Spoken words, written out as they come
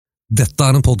Dette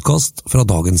en podcast fra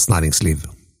Dagens Næringsliv.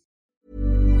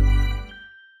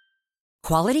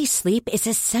 Quality sleep is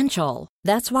essential.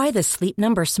 That's why the Sleep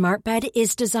Number Smart Bed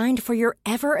is designed for your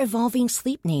ever-evolving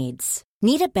sleep needs.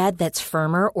 Need a bed that's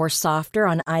firmer or softer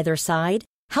on either side?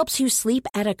 Helps you sleep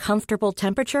at a comfortable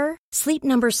temperature? Sleep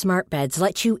Number Smart Beds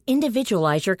let you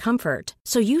individualize your comfort,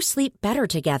 so you sleep better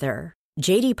together.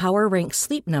 J.D. Power ranks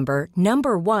Sleep Number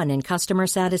number one in customer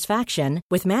satisfaction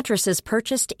with mattresses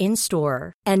purchased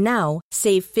in-store. And now,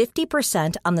 save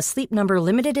 50% on the Sleep Number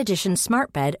Limited Edition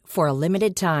Smart Bed for a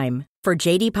limited time. For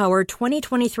J.D. Power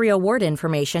 2023 award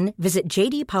information, visit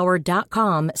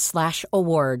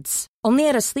jdpower.com/awards. Only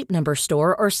at a Sleep Number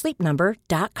store or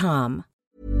sleepnumber.com.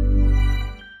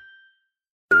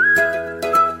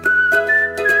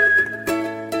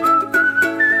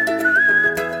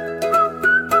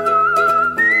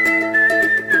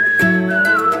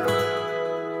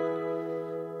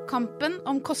 Kampen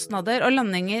om kostnader og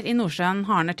lønninger i Nordsjøen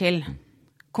hardner til.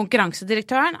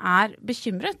 Konkurransedirektøren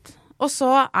bekymret, og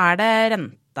så det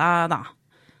renta da.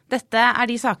 Dette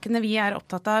de sakene vi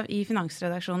opptatt av i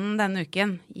Finansredaksjonen denne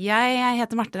uken. Jeg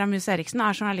heter Marte Ramus Eriksen,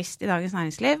 journalist i Dagens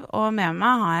Næringsliv, og med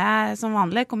meg har jeg som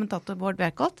vanlig kommentator Bård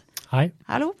Bjerkholt. Hei.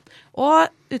 Hallo. Og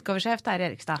utgavesjef Terje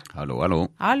Erikstad. Hallo, hallo.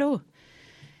 Hallo.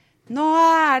 Nå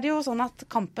det jo sånn at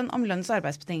kampen om lønns- og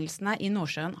arbeidsbetingelsene i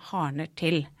Nordsjøen hardner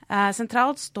til.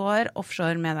 Sentralt står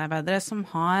offshore-medarbeidere som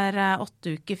har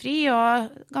 8 uker fri og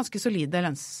ganske solide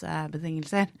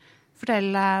lønnsbetingelser.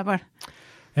 Fortell, Bård.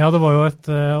 Ja, det var jo et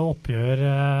oppgjør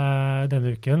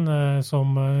denne uken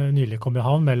som nylig kom i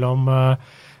havn mellom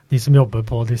de som jobber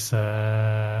på disse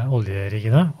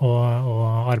oljeriggene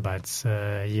og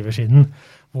arbeidsgiversiden,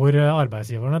 hvor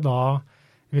arbeidsgiverne da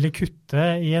ville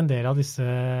kutte i en del av disse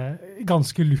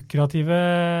ganske lukrative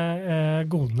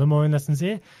godene, må vi nesten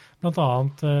si. Blant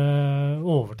annet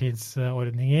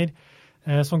overtidsordninger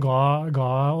som ga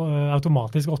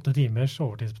automatisk 8 timers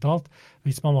overtidsbetalt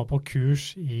hvis man var på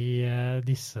kurs i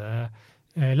disse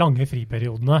lange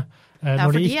friperiodene. Ja,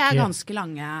 for de ganske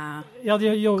lange. Ja,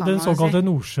 den såkalte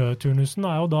Nordsjøturnusen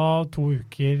jo da 2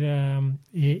 uker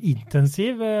i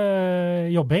intensiv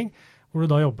jobbing, hvor du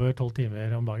da jobber 12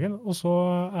 timer om dagen, og så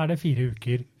det 4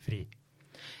 uker fri.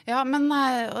 Ja, men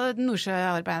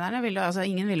Nordsjøarbeiderne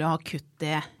ingen vil jo ha kutt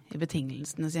det i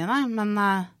betingelsene sine, men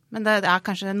det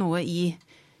kanskje noe i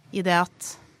det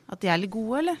at de litt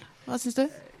gode, eller? Hva synes du?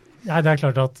 Ja, det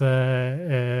klart at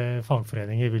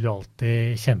fagforeninger vil jo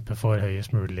alltid kjempe for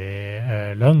høyest mulig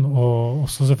lønn, og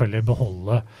også selvfølgelig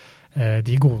beholde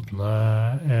de godene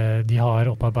de har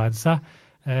opparbeidet seg,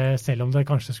 selv om det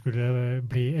kanskje skulle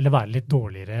være litt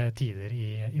dårligere tider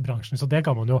i bransjen. Så det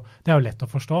kan man jo, det jo lett å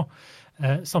forstå.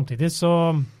 Samtidig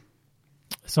så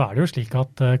det jo slik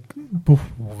at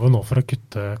behovet nå for å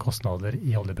kutte kostnader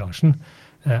i oljebransjen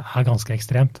ganske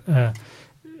ekstremt.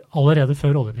 Allerede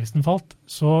før oljeprisen falt,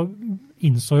 så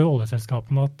innså jo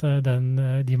oljeselskapene at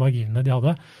de marginene de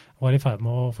hadde var i ferd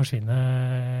med å forsvinne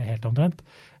helt omtrent.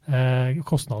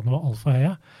 Kostnadene var alt for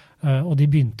høye. Og de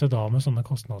begynte da med sånne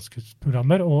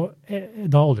kostnadskuttsprogrammer, og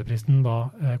da oljeprisen da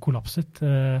kollapset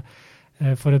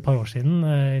for et par år siden,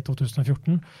 i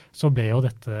 2014, så ble jo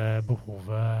dette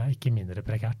behovet ikke mindre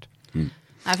prekært.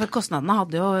 Nei, for kostnadene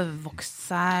hadde jo vokst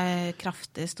seg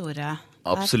kraftig store.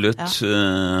 Absolutt. Ja.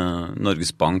 Norges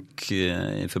Bank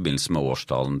i forbindelse med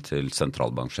årstalen til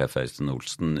sentralbanksjef Øystein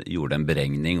Olsen gjorde en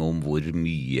beregning om hvor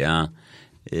mye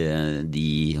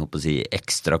de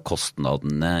ekstra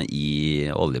kostnadene i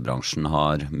oljebransjen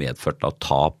har medført av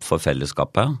tap for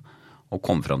fellesskapet, og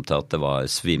kom frem til at det var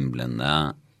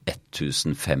svimlende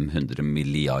 1500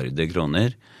 milliarder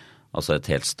kroner, altså et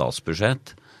helt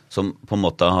statsbudsjett, som på en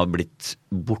måte har blitt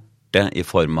borte i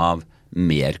form av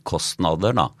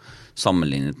merkostnader da,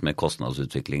 sammenlignet med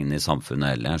kostnadsutviklingen i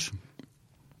samfunnet ellers.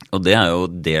 Og det jo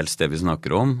dels det vi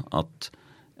snakker om, at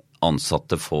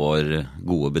ansatte får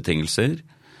gode betingelser,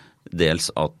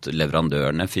 dels at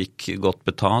leverandørene fikk godt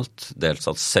betalt, dels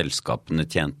at selskapene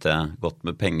tjente godt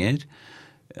med penger.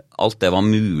 Alt det var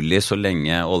mulig så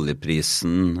lenge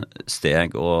oljeprisen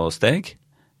steg og steg.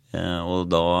 Og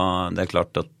da det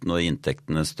klart at når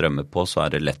inntektene strømmer på,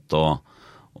 så det lett å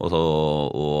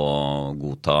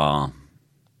godta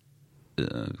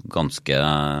ganske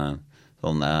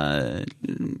sånne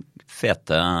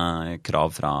fete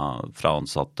krav fra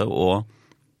ansatte og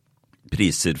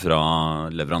priser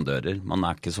fra leverandører. Man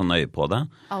ikke så nøye på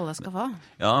det. Alle skal få.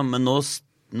 Ja, men nå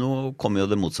kommer jo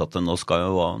det motsatte. Nå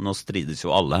strides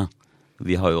jo alle.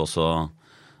 Vi har jo også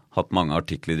hatt mange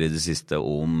artikler i det siste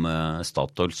om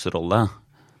Statoils rolle.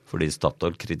 Fordi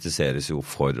Statoil kritiseres jo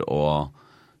for å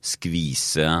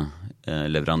skvise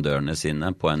leverandørene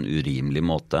sine på en urimelig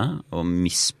måte og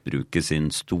misbruke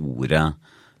sin store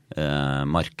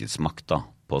markedsmakt da,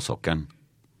 på sokkelen.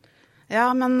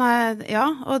 Ja, men de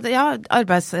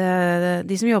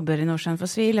som jobber i Nordsjøen får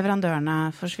svi,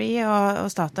 leverandørene får svi, og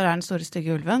Statoil den store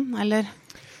stygge ulven, eller?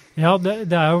 Ja, det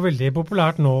jo veldig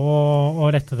populært nå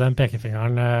å rette den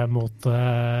pekefingeren mot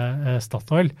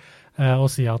Statoil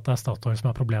og si at det Statoil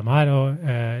som problemet her, og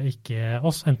ikke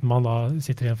oss, enten man da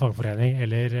sitter i en fagforening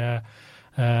eller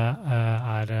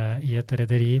i et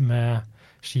rederi med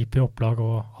skip i opplag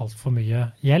og alt for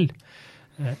mye gjeld.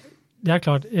 Det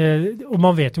klart, og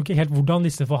man vet jo ikke helt hvordan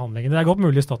disse forhandlingene, det godt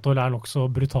mulig Statoil nok så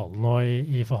brutale nå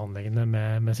i forhandlingene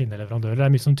med sine leverandører, det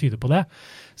mye som tyder på det.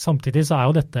 Samtidig så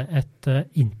jo dette et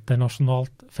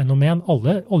internasjonalt fenomen.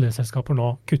 Alle oljeselskaper nå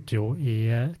kutter jo i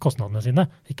kostnadene sine,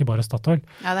 ikke bare Statoil.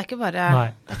 Ja, det ikke bare,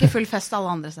 det ikke full fest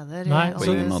alle andre steder i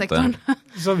oljesektoren.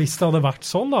 Så hvis det hadde vært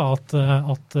sånn da,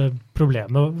 at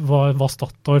problemet var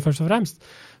Statoil først og fremst,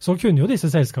 så kunne jo disse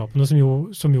selskapene,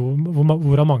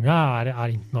 hvorav mange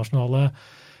internasjonale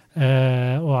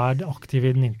og aktive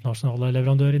i den internasjonale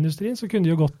leverandørindustrien, så kunne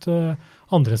de jo gått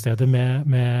andre steder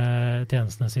med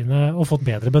tjenestene sine og fått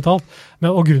bedre betalt.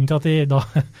 Og grunnen til at de da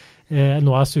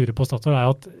nå sure på Statoil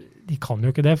jo at de kan jo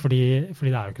ikke det, fordi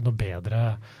det jo ikke noe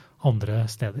bedre andre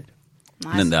steder.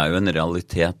 Men det jo en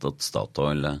realitet at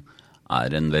Statoil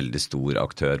en veldig stor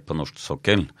aktør på norsk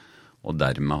sokkel, og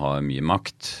dermed har mye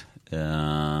makt.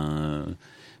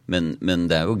 Men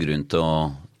det jo grunn til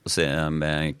å se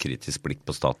med kritisk blikk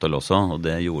på Statoil også, og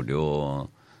det gjorde jo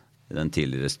den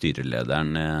tidligere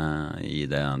styrelederen i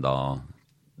det da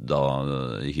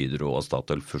Hydro og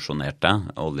Statoil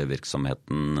fusjonerte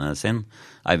oljevirksomheten sin,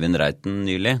 Eivind Reiten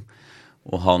nylig.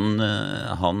 Og han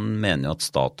mener jo at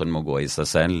Statoil må gå i seg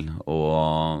selv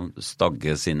og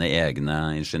stagge sine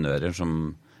egne ingeniører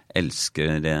som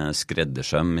elsker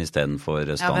skreddersøm i stedet for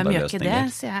standardløsninger. Ja, hvem gjør ikke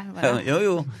det, sier jeg bare.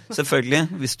 Jo,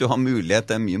 selvfølgelig. Hvis du har mulighet,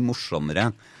 det mye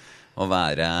morsommere å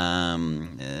være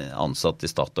ansatt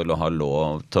i Statoil og ha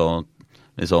lov til å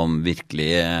liksom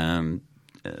virkelig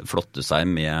flotte seg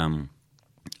med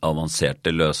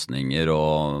avanserte løsninger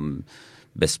og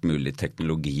best mulig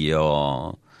teknologi.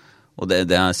 Og det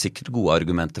sikkert gode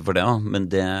argumenter for det, men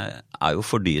det jo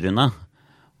fordyrende.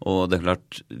 Og det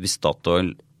klart, hvis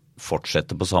Statoil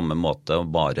fortsette på samme måte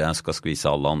og bare skal skvise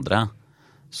alle andre,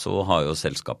 så har jo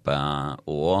selskapet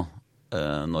og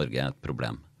Norge et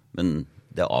problem. Men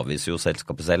det avviser jo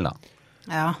selskapet selv da.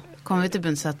 Ja, kommer vi til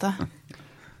bunnsettet?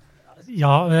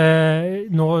 Ja, det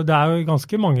jo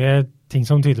ganske mange ting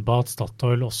som tyder på at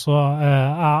Statoil også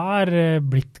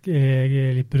blitt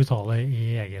litt brutale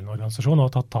i egen organisasjon og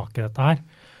har tatt tak i dette her.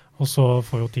 Og så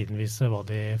får jo tiden vise hva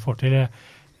de får til.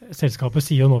 Selskapet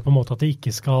sier jo nå på en måte at de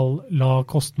ikke skal la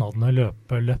kostnadene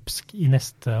løpe løpsk i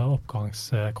neste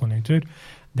oppgangskonjunktur.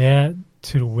 Det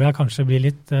tror jeg kanskje blir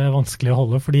litt vanskelig å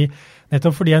holde,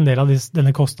 nettopp fordi en del av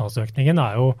denne kostnadsøkningen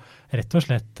jo rett og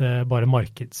slett bare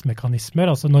markedsmekanismer.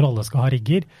 Altså når alle skal ha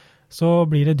rigger, så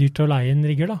blir det dyrt å leie inn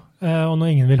rigger da. Og når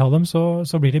ingen vil ha dem,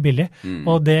 så blir det billig.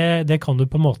 Og det kan du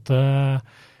på en måte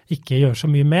ikke gjøre så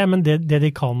mye med, men det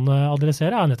de kan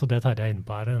adressere nettopp det Terje inne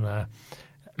på her, denne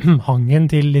hangen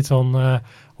til litt sånn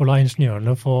å la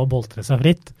ingeniørene få boltre seg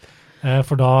fritt.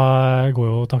 For da går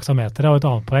jo taksameteret, og et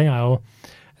annet poeng jo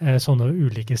sånne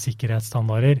ulike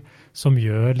sikkerhetsstandarder som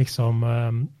gjør liksom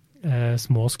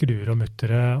små skruer og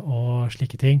muttere og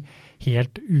slike ting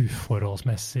helt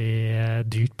uforholdsmessig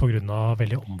dyrt på grunn av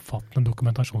veldig omfattende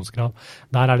dokumentasjonskrav.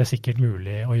 Der det sikkert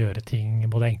mulig å gjøre ting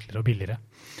både enklere og billigere.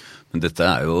 Men dette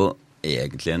jo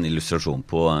egentlig en illustrasjon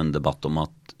på en debatt om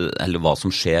eller hva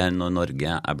som skjer når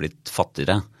Norge blitt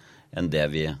fattigere enn det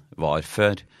vi var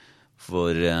før.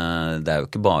 For det jo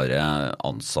ikke bare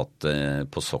ansatte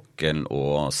på sokkelen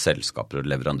og selskaper og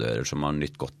leverandører som har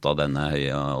nytt godt av denne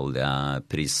høye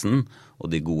oljeprisen og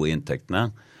de gode inntektene.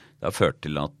 Det har ført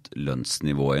til at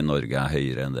lønnsnivået i Norge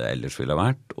høyere enn det ellers ville ha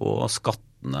vært, og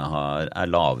skattene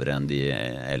lavere enn de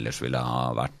ellers ville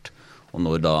ha vært. Og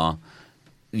når da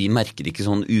vi merker ikke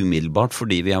sånn umiddelbart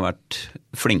fordi vi har vært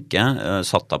flinke,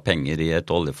 satt av penger i et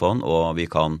oljefond, og vi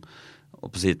kan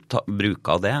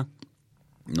bruke av det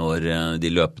når de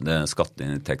løpende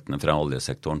skatteinntektene fra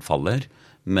oljesektoren faller.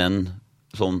 Men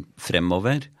sånn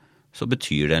fremover så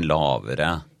betyr det en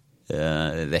lavere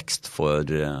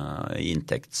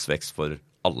inntektsvekst for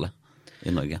alle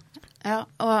i Norge. Ja,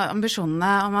 og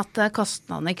ambisjonene om at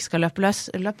kostnadene ikke skal løpe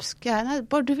løpsk.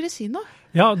 Bare du vil si noe?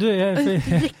 Ja,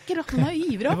 rekker opp og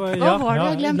ivrer opp. Hva var det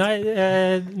jeg glemt? Nei,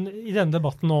 i denne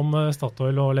debatten om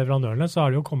Statoil og leverandørene så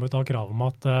det jo kommet av krav om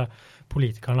at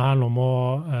politikerne her nå må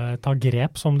ta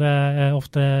grep, som det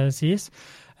ofte sies.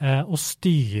 å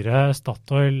styre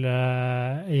Statoil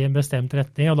i en bestemt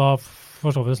retning, og da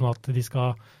forstår vi sånn at de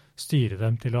skal styre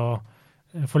dem til å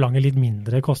forlange litt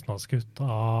mindre kostnadskutt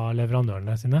av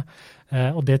leverandørene sine.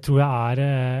 Og det tror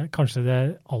jeg kanskje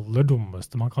det aller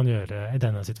dummeste man kan gjøre i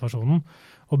denne situasjonen,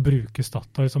 å bruke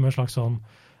Statoil som en slags sånn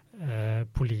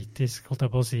politisk, holdt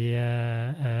jeg på å si,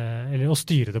 eller å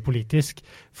styre det politisk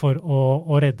for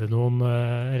å redde noen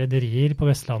rederier på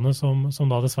Vestlandet som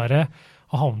da dessverre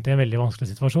har havnet i en veldig vanskelig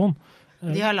situasjon.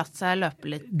 De har latt seg løpe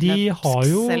litt De har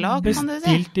jo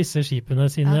bestilt disse skipene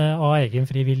sine av egen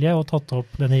fri vilje og tatt opp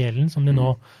denne gjelden som de nå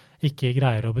ikke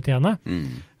greier å betjene.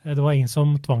 Det var ingen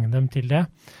som tvang dem til det.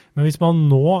 Men hvis man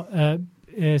nå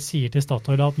sier til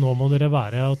Statoil at nå må dere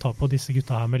være og ta på disse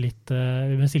gutta her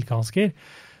med silkehansker,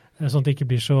 sånn at det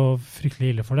ikke blir så fryktelig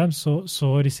ille for dem,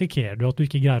 så risikerer du at du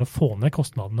ikke greier å få ned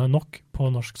kostnadene nok på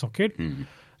norsk sokkel.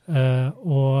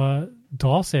 Og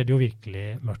da ser det jo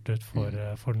virkelig mørkt ut for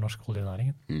den norske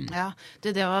oljenæringen. Ja,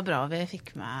 det var bra vi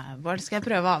fikk med. Bård, skal jeg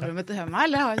prøve å avrunde til meg,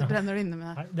 eller brenner du inne med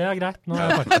det? Nei, det greit. Nå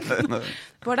jeg ferdig.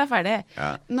 Bård ferdig.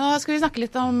 Ja. Nå skal vi snakke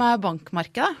litt om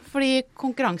bankmarkedet, fordi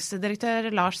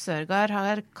konkurransedirektør Lars Sørgaard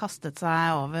har kastet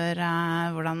seg over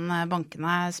hvordan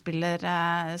bankene spiller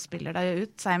det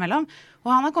ut seg imellom, og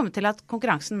han har kommet til at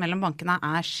konkurransen mellom bankene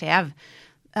skjev.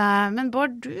 Men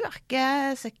Bård, du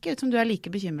ser ikke ut som du like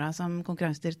bekymret som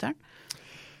konkurransedirektøren?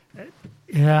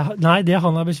 Nei, det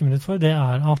han bekymret for, det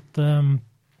at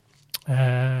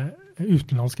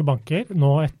utenlandske banker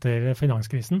nå etter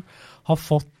finanskrisen har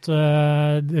fått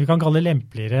vi kan kalle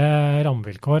lempeligere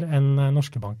rammevilkår enn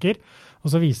norske banker.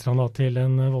 Og så viser han da til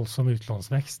en voldsom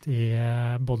utlånsvekst i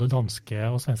både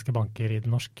danske og svenske banker i det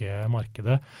norske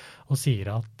markedet, og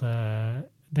sier at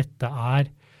dette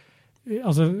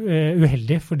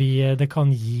uheldig, fordi det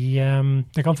kan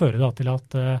føre da til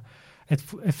at et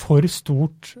for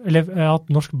stort, eller at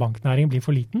norsk banknæring blir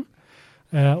for liten,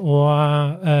 og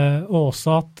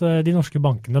også at de norske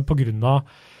bankene på grunn av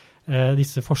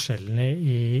disse forskjellene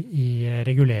i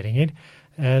reguleringer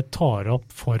tar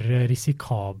opp for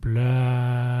risikable,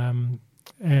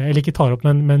 eller ikke tar opp,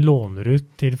 men låner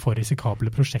ut til for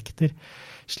risikable prosjekter,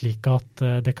 slik at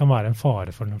det kan være en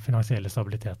fare for den finansielle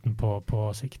stabiliteten på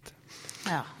sikt.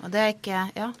 Ja, og det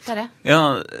ikke, det det.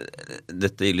 Ja,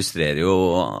 dette illustrerer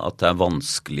jo at det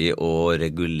vanskelig å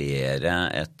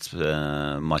regulere et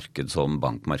marked som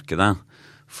bankmarkedet,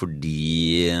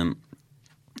 fordi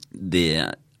det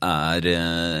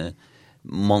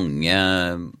mange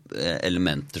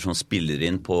elementer som spiller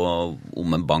inn på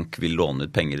om en bank vil låne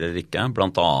ut penger eller ikke,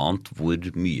 blant annet hvor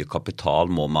mye kapital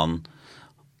må man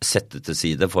sette til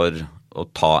side for å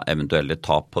ta eventuelle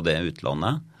tap på det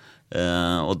utlånet.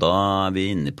 Og da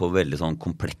vi inne på veldig sånn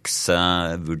komplekse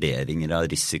vurderinger av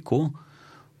risiko,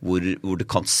 hvor det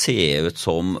kan se ut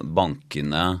som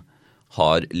bankene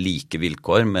har like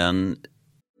vilkår, men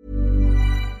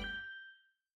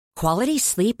Quality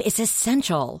sleep is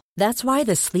essential. That's why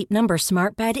the Sleep Number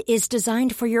Smart Bed is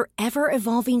designed for your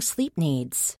ever-evolving sleep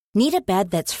needs. Need a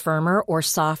bed that's firmer or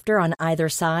softer on either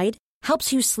side?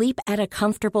 Helps you sleep at a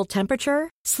comfortable temperature?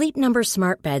 Sleep Number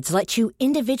Smart Beds let you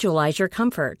individualize your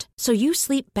comfort, so you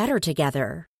sleep better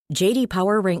together. J.D.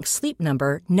 Power ranks Sleep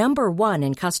Number #1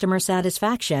 in customer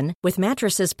satisfaction with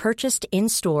mattresses purchased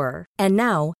in-store. And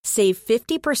now, save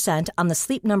 50% on the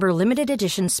Sleep Number Limited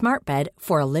Edition Smart Bed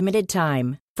for a limited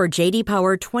time. For J.D.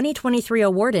 Power 2023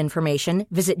 award information,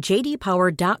 visit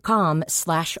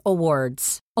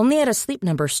jdpower.com/awards. Only at a Sleep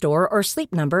Number store or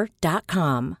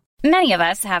sleepnumber.com. Many of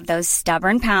us have those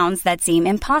stubborn pounds that seem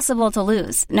impossible to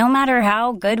lose, no matter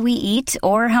how good we eat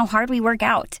or how hard we work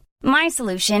out. My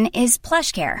solution is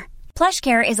PlushCare.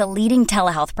 PlushCare is a leading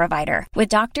telehealth provider with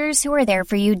doctors who are there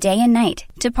for you day and night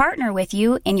to partner with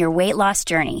you in your weight loss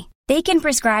journey. They can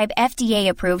prescribe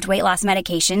FDA-approved weight loss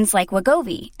medications like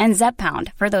Wegovy and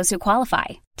Zepbound for those who qualify.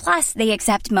 Plus, they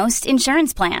accept most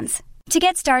insurance plans. To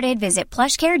get started, visit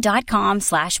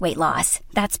plushcare.com/weightloss.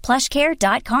 That's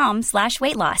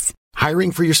plushcare.com/weightloss.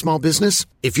 Hiring for your small business?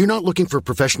 If you're not looking for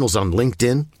professionals on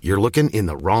LinkedIn, you're looking in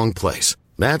the wrong place.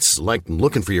 That's like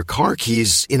looking for your car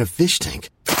keys in a fish tank.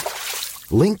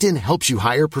 LinkedIn helps you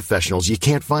hire professionals you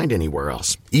can't find anywhere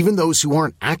else, even those who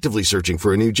aren't actively searching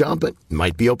for a new job but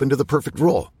might be open to the perfect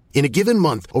role. In a given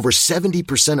month, over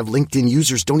 70% of LinkedIn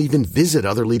users don't even visit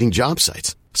other leading job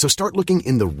sites. So start looking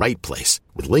in the right place.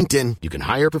 With LinkedIn, you can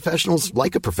hire professionals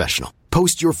like a professional.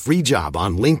 Post your free job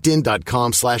on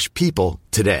linkedin.com/people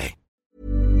today.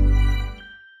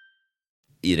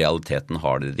 I realiteten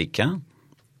har det ikke,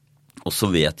 og så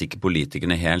vet ikke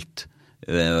politikerne helt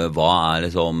hva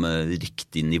liksom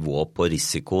riktig nivå på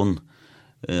risikoen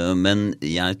Men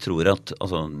jeg tror at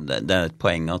det et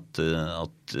poeng at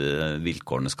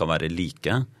vilkårene skal være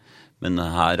like. Men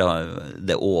her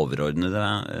det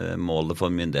overordnede målet for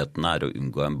myndighetene å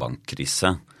unngå en bankkrise.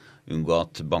 Unngå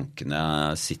at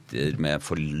bankene sitter med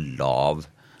for lav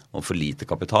og for lite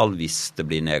kapital hvis det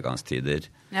blir nedgangstider.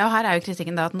 Ja, og her jo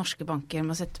kritikken da at norske banker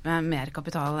må sitte med mer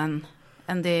kapital enn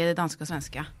de danske og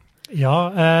svenske.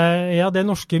 Ja, det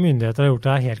norske myndigheter har gjort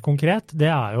det helt konkret. Det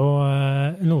jo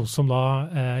noe som da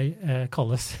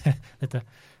kalles dette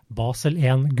Basel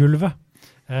 1-gulvet.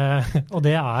 Og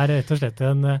det rett og slett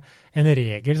en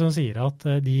regel som sier at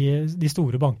de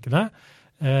store bankene,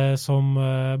 som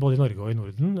både i Norge og i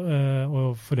Norden,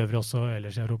 og for øvrig også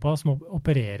ellers i Europa, som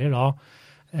opererer da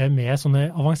med sånne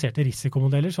avanserte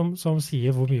risikomodeller som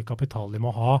sier hvor mye kapital de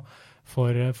må ha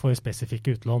for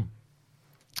spesifikke utlån.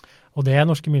 Og det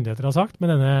norske myndigheter har sagt med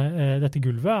dette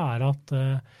gulvet at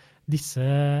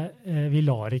vi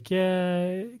lar ikke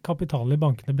kapitalen i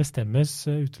bankene bestemmes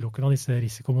utelukkende av disse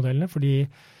risikomodellene, fordi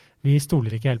vi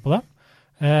stoler ikke helt på det.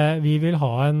 Vi vil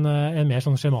ha en mer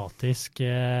sånn skjematisk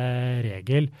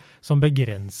regel som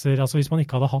begrenser, altså hvis man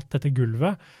ikke hadde hatt dette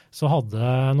gulvet, så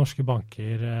hadde norske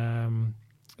banker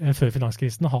før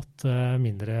finanskrisen hatt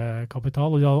mindre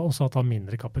kapital, og de har også hatt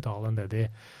mindre kapital enn det de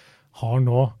har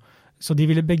nå. Så de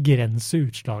ville begrense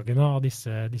utslagene av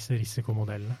disse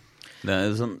risikomodellene.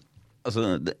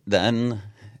 Det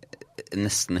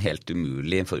nesten helt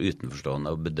umulig for utenforstående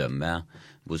å bedømme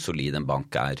hvor solid en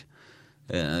bank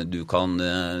Du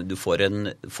får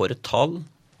et tall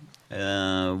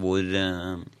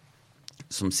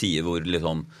som sier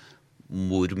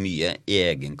hvor mye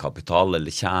egenkapital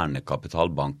eller kjernekapital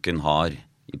banken har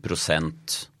i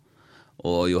prosent.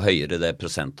 Og jo høyere det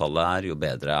prosenttallet jo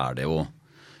bedre det jo.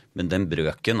 Men den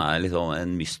brøken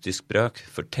en mystisk brøk.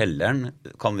 For telleren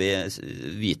kan vi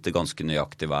vite ganske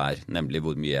nøyaktig hva nemlig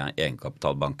hvor mye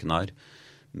egenkapital banken har.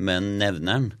 Men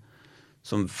nevneren,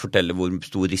 som forteller hvor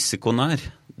stor risikoen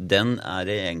den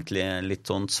egentlig litt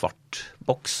sånn svart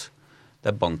boks.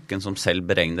 Det banken som selv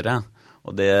beregner det.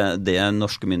 Og det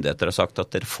norske myndigheter har sagt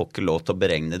at dere får ikke lov til å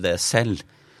beregne det selv.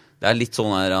 Det litt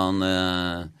sånn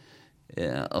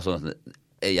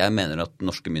jeg mener at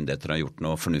norske myndigheter har gjort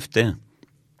noe fornuftig.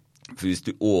 For hvis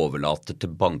du overlater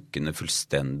til bankene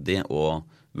fullstendig å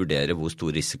vurdere hvor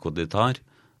stor risiko de tar,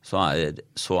 så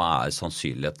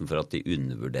sannsynligheten for at de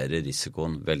undervurderer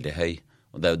risikoen veldig høy.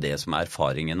 Og det jo det som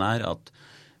erfaringen at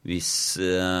hvis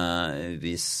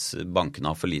bankene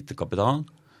har for lite kapital,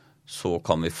 så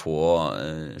kan vi få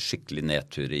skikkelig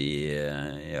nedtur i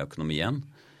økonomien.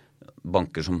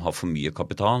 Banker som har for mye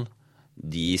kapital,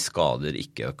 de skader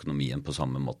ikke økonomien på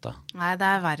samme måte. Nei, det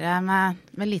verre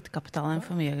med lite kapital enn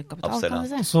for mye kapital, Absolutt. Kan vi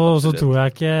si. Så tror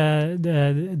jeg ikke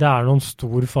det noen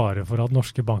stor fare for at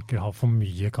norske banker har for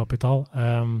mye kapital.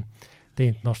 Det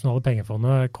internasjonale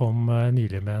pengefondet kom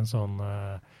nylig med en sånn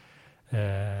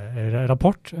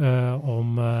rapport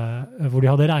hvor de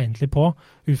hadde regnet litt på,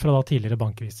 ut fra da tidligere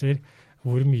bankkriser,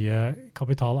 hvor mye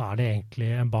kapital det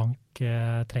egentlig en bank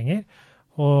trenger.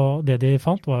 Og det de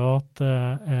fant var jo at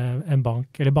en bank,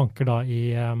 eller banker da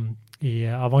i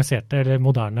avanserte eller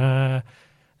moderne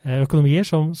økonomier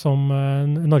som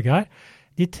Norge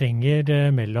de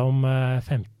trenger mellom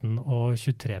 15 og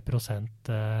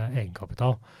 23%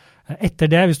 egenkapital. Etter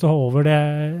det, hvis du har over det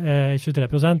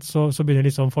 23%, så begynner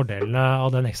liksom fordelene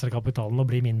av den ekstra kapitalen å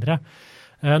bli mindre.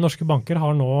 Norske banker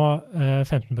har nå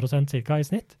 15% cirka i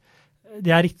snitt.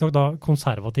 Det riktig nok da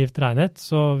konservativt regnet,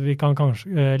 så vi kan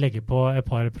kanskje legge på et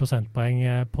par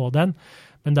prosentpoeng på den,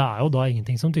 men det jo da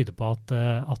ingenting som tyder på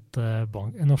at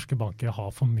norske banker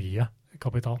har for mye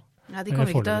kapital. Ja, de kommer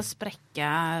ikke til å sprekke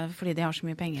fordi de har så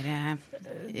mye penger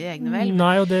i egne vel.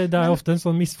 Nei, og det jo ofte en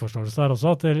sånn misforståelse der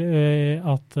også,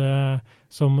 at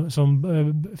som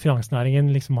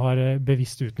finansnæringen liksom har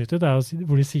bevisst utnyttet,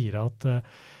 hvor de sier at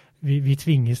vi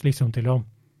tvinges liksom til å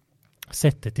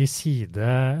sette til side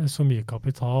så mye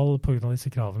kapital på grunn av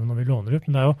disse kravene når vi låner ut,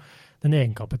 men det jo, den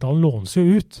egenkapitalen lånes jo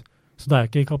ut. Så det jo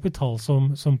ikke kapital som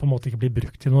på en måte ikke blir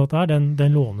brukt til noe av dette,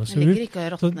 den lånes jo ut. Ikke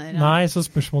råtner, Nei, så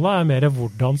spørsmålet mer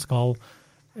hvordan skal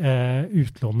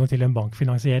utlånene til en bank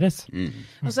finansieres.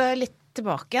 Og så litt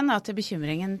tilbake igjen da, til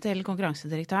bekymringen til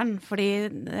konkurransedirektøren, fordi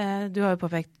du har jo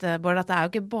påpekt, Bård, at det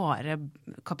jo ikke bare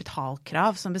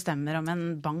kapitalkrav som bestemmer om en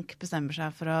bank bestemmer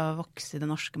seg for å vokse i det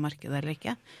norske markedet eller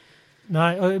ikke.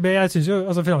 Nei, jeg synes jo,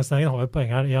 altså finansnæringen har jo et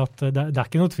poeng her i at det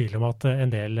ikke noe tvil om at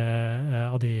en del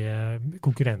av de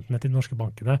konkurrentene til de norske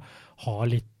bankene har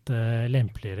litt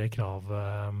lempeligere krav,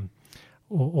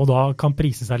 og da kan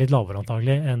prise seg litt lavere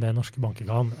antagelig enn det norske banker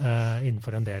kan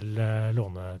innenfor en del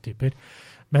lånetyper.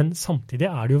 Men samtidig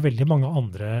det jo veldig mange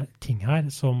andre ting her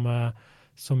som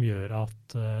som gjør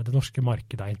at det norske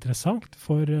markedet er interessant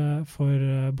for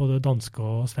både danske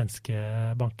og svenske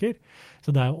banker. Så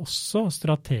det er jo også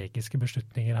strategiske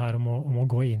beslutninger her om å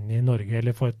gå inn i Norge,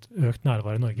 eller få et økt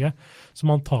nærvær i Norge, som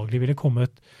antagelig ville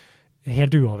kommet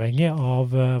helt uavhengig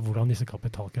av hvordan disse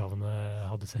kapitalkravene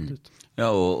hadde sett ut. Ja,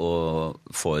 og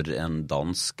for en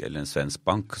dansk eller en svensk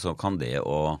bank så kan det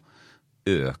å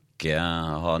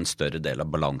ha en større del av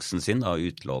balansen sin av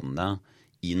utlånene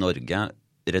i Norge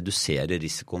redusere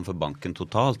risikoen for banken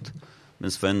totalt.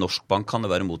 Mens for en norsk bank kan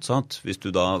det være motsatt. Hvis du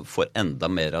da får enda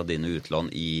mer av dine utlån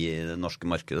i det norske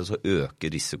markedet, så øker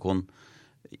risikoen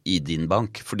i din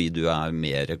bank, fordi du er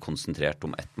mer konsentrert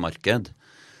om ett marked.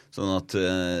 Sånn at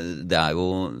det er jo,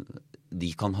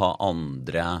 de kan ha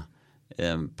andre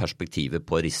perspektiver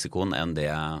på risikoen enn det,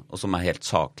 og som er helt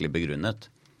saklig begrunnet,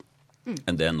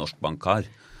 enn det en norsk bank har.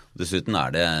 Dessuten er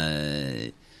det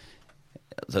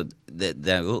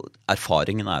er jo,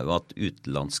 erfaringen er jo at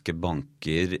utenlandske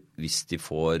banker, hvis de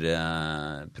får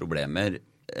problemer,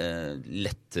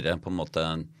 lettere på en måte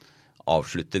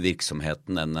avslutte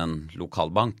virksomheten enn en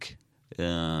lokalbank.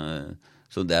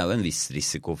 Så det er jo en viss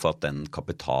risiko for at den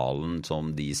kapitalen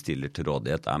som de stiller til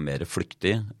rådighet er mer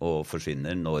flyktig og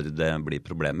forsvinner når det blir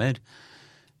problemer.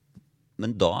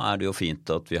 Men da er det jo fint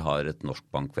at vi har et norsk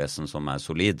bankvesen som er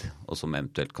solid, og som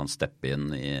eventuelt kan steppe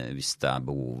inn hvis det er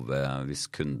behov, hvis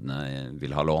kundene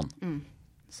vil ha lån.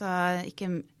 Så ikke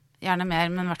gjerne mer,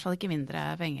 men i hvert fall ikke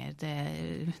mindre penger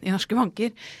i norske banker.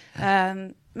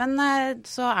 Men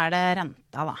så er det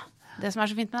renta da. Det som er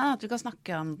så fint med det er at vi kan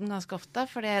snakke om den ganske ofte,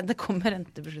 for det kommer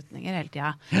rentebeslutninger hele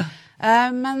tiden. Ja.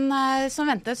 Men som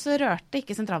ventet så rørte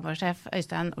ikke sentralbanksjef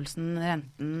Øystein Olsen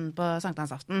renten på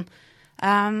sankthansaften.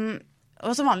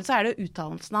 Og som vanlig så er det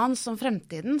uttalelsen hans om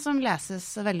fremtiden som leses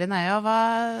veldig nøye. Og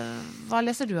hva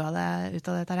leser du ut av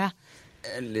det, Terje?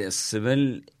 Jeg leser vel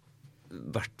i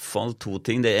hvert fall to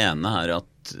ting. Det ene er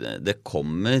at det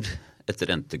kommer et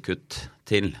rentekutt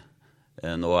til.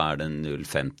 Nå er det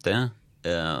 0,50.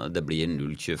 Det blir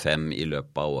 0,25 i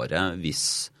løpet av året hvis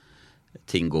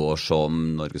ting går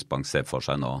som Norges Bank ser for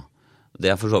seg nå. Det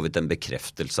er for så vidt en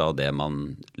bekreftelse av det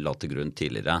man la til grunn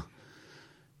tidligere.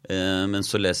 Men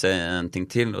så leser jeg en ting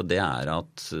til, og det er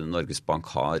at Norges Bank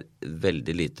har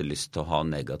veldig lite lyst til å ha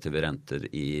negative renter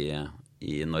i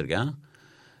Norge.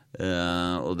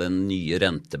 Og den nye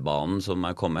rentebanen som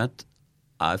er kommet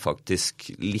er faktisk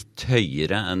litt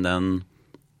høyere enn den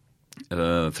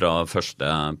fra første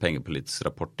pengepolitisk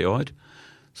rapport i år.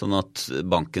 Sånn at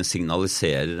banken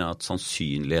signaliserer at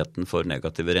sannsynligheten for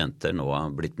negative renter nå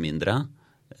har blitt mindre.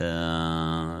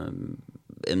 En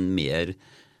mer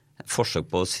forsøk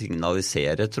på å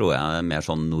signalisere, tror jeg, mer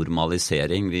sånn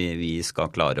normalisering. Vi skal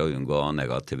klare å unngå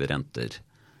negative renter.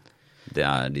 Det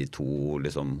er de to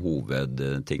liksom,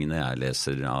 hovedtingene jeg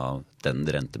leser av den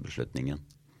rentebeslutningen.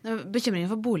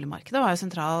 Bekymringen for boligmarkedet var jo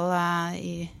sentral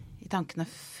i tankene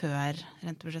før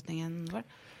rentebeslutningen var.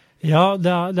 Ja,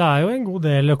 det er jo en god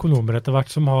del økonomer etter hvert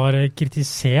som har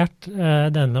kritisert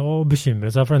denne og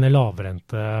bekymret seg for denne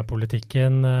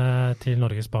lavrentepolitikken til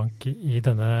Norges Bank i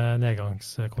denne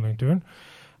nedgangskonjunkturen.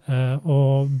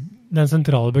 Og den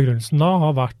sentrale begrunnelsen da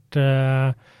har vært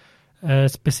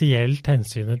spesielt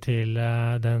hensynet til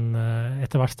den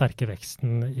etter hvert sterke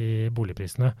veksten i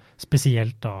boligprisene,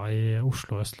 spesielt da i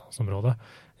Oslo og Østlandsområdet.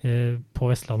 På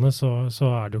Vestlandet så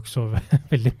er det jo ikke så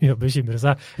veldig mye å bekymre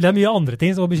seg. Det er mye andre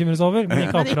ting som å bekymre seg over, men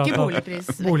ikke akkurat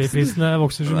at boligprisene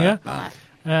vokser så mye.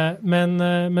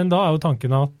 Men da er jo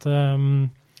tanken at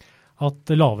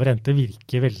lave rente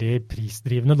virker veldig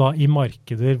prisdrivende da, i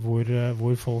markeder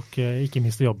hvor folk ikke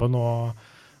mister jobben og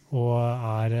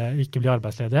ikke blir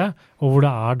arbeidsledige, og hvor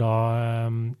det er da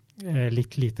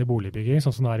litt lite boligbygging,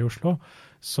 sånn som det er i Oslo.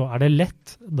 Så er det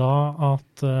lett da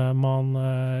at man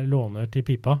låner til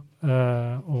pipa,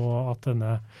 og at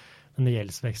denne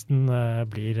gjeldsveksten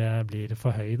blir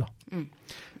for høy. Da.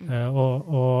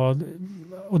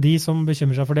 Og de som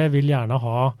bekymrer seg for det, vil gjerne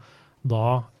ha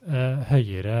da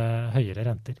høyere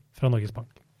renter fra Norges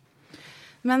Bank.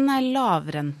 Men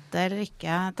lavrente eller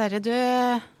ikke, Terje, du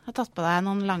har tatt på deg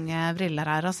noen lange briller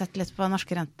her og sett litt på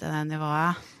norske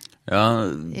rentenivået. Ja,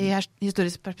 i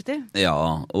historisk perspektiv?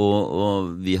 Ja,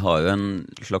 og vi har jo en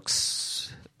slags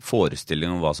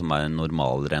forestilling om hva som er en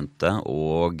normalrente,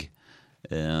 og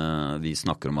vi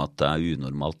snakker om at det er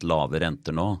unormalt lave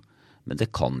renter nå. Men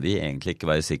det kan vi egentlig ikke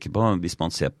være sikre på hvis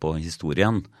man ser på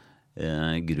historien.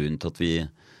 Grunnen til at vi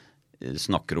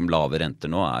snakker om lave renter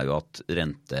nå er jo at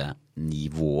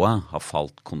rentenivået har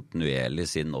falt kontinuerlig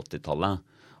siden 80-tallet.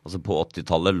 Altså på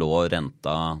 80-tallet lå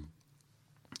renta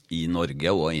i Norge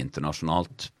og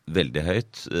internasjonalt veldig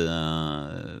høyt.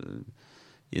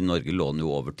 I Norge lå den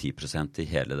jo over 10% I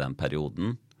hele den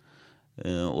perioden.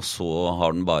 Og så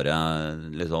har den bare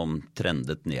liksom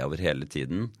trendet nedover hele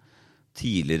tiden.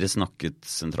 Tidligere snakket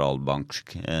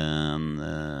sentralbank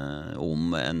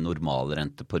om en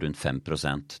normalrente på rundt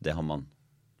 5%. Det har man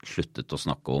sluttet å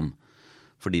snakke om.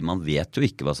 Fordi man vet jo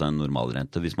ikke hva som en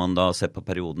normalrente. Hvis man da ser på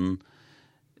perioden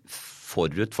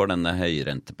forut for denne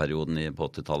høyrenteperioden på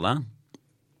 80-tallet,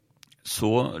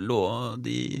 så lå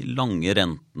de lange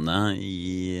rentene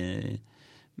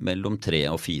mellom 3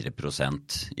 og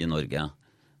 4% I Norge.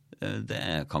 Det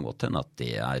kan godt hende at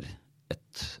det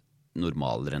et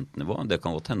normalrentenivå. Det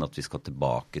kan godt hende at vi skal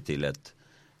tilbake til et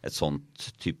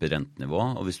sånt type rentenivå.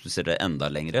 Og hvis du ser det enda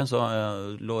lengre, så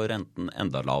lå renten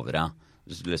enda lavere.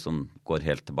 Hvis du liksom går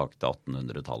helt tilbake til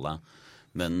 1800-tallet.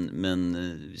 Men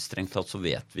strengt tatt så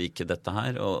vet vi ikke dette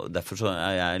her, og derfor så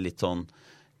jeg litt sånn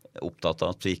opptatt av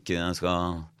at vi ikke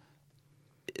skal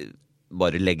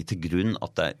bare legge til grunn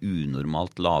at det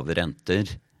unormalt lave renter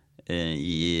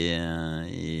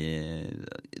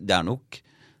det nok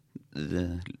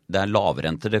det lave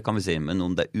renter, det kan vi si, men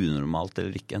om det unormalt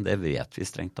eller ikke, det vet vi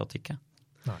strengt tatt ikke.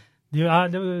 Nei. De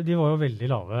var jo veldig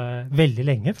lave veldig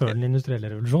lenge før den industrielle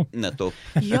revolusjonen. Nettopp.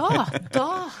 Ja,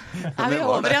 da vi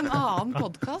over I en annen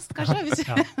podcast, kanskje.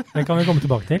 Ja, det kan vi komme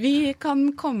tilbake til. Vi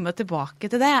kan komme tilbake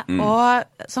til det,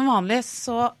 og som vanlig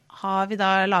så har vi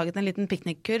da laget en liten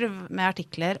piknikkurv med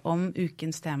artikler om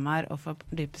ukens temaer å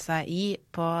fordype seg I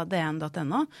på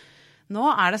dn.no. Nå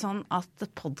det sånn at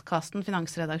podcasten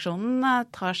Finansredaksjonen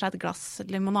tar seg et glass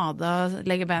limonade og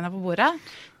legger beina på bordet.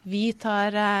 Vi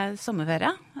tar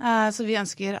sommerferie, så vi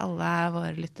ønsker alle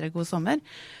våre lyttere god sommer.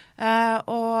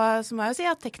 Og så må jeg jo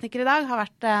si at tekniker I dag har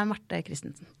vært Marte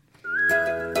Christensen.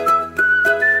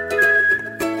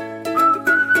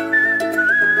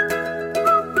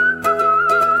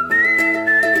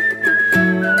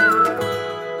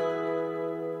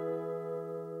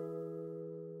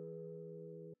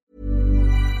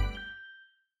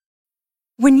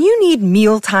 When you need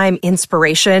mealtime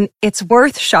inspiration, it's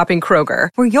worth shopping Kroger,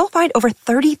 where you'll find over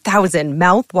 30,000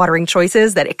 mouth-watering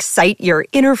choices that excite your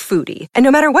inner foodie. And no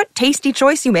matter what tasty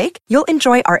choice you make, you'll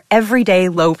enjoy our everyday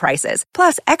low prices,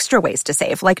 plus extra ways to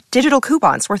save, like digital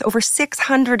coupons worth over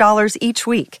 $600 each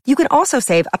week. You can also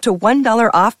save up to $1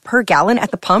 off per gallon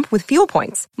at the pump with fuel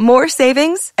points. More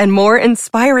savings and more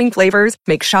inspiring flavors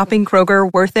make shopping Kroger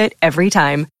worth it every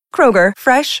time. Kroger,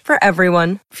 fresh for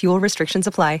everyone. Fuel restrictions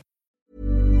apply.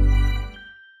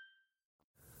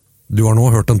 Du har nå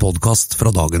hørt en podcast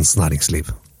fra Dagens Næringsliv.